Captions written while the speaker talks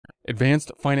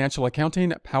Advanced Financial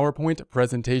Accounting PowerPoint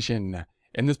presentation.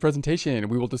 In this presentation,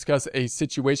 we will discuss a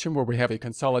situation where we have a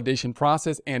consolidation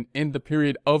process, and in the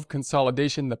period of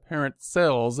consolidation, the parent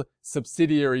sells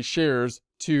subsidiary shares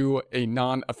to a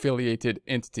non-affiliated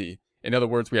entity. In other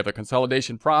words, we have a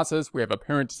consolidation process, we have a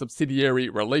parent-subsidiary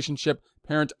relationship,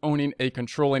 parent owning a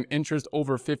controlling interest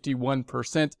over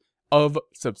 51% of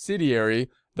subsidiary.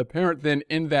 The parent then,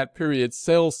 in that period,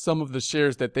 sells some of the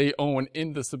shares that they own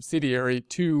in the subsidiary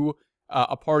to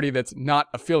a party that's not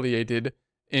affiliated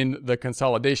in the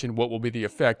consolidation. What will be the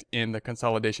effect in the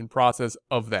consolidation process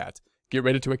of that? Get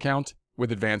ready to account with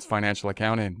Advanced Financial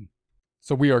Accounting.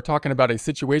 So we are talking about a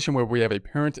situation where we have a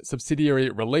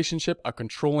parent-subsidiary relationship, a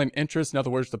controlling interest. In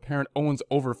other words, the parent owns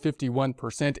over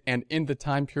 51%, and in the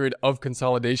time period of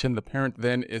consolidation, the parent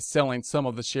then is selling some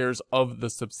of the shares of the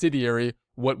subsidiary.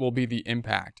 What will be the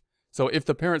impact? So if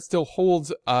the parent still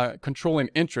holds controlling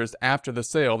interest after the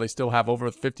sale, they still have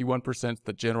over 51%,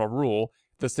 the general rule.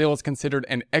 The sale is considered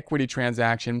an equity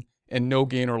transaction, and no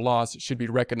gain or loss should be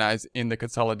recognized in the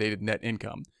consolidated net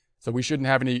income. So we shouldn't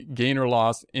have any gain or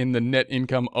loss in the net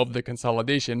income of the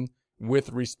consolidation with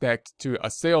respect to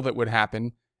a sale that would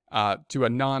happen to a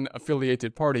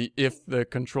non-affiliated party if the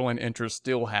controlling interest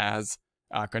still has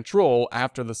control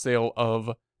after the sale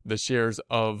of the shares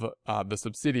of the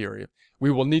subsidiary. We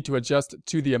will need to adjust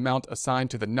to the amount assigned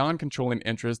to the non-controlling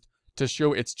interest to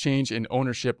show its change in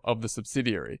ownership of the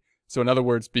subsidiary. So in other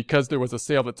words, because there was a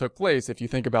sale that took place, if you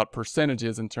think about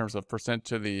percentages in terms of percent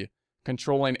to the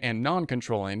controlling and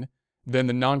non-controlling, then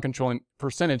the non-controlling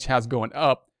percentage has gone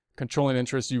up. Controlling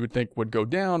interest, you would think, would go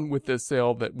down with this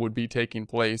sale that would be taking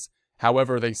place.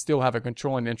 However, they still have a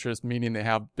controlling interest, meaning they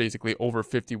have basically over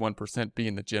 51%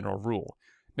 being the general rule.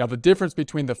 Now, the difference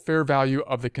between the fair value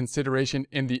of the consideration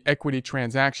in the equity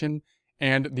transaction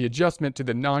and the adjustment to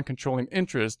the non-controlling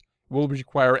interest will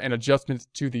require an adjustment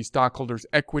to the stockholders'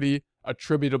 equity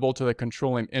attributable to the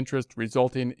controlling interest,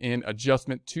 resulting in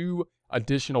adjustment to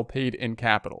additional paid-in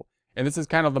capital. And this is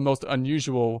kind of the most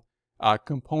unusual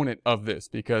component of this,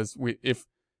 because if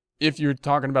you're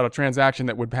talking about a transaction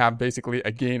that would have basically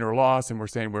a gain or loss, and we're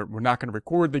saying we're not going to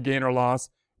record the gain or loss,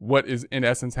 what is in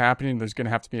essence happening? There's going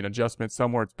to have to be an adjustment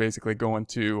somewhere. It's basically going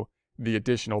to the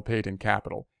additional paid-in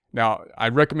capital. Now, I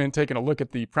recommend taking a look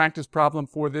at the practice problem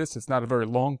for this. It's not a very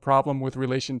long problem with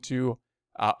relation to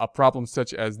a problem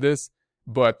such as this,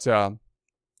 but so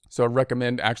I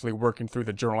recommend actually working through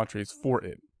the journal entries for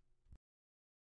it.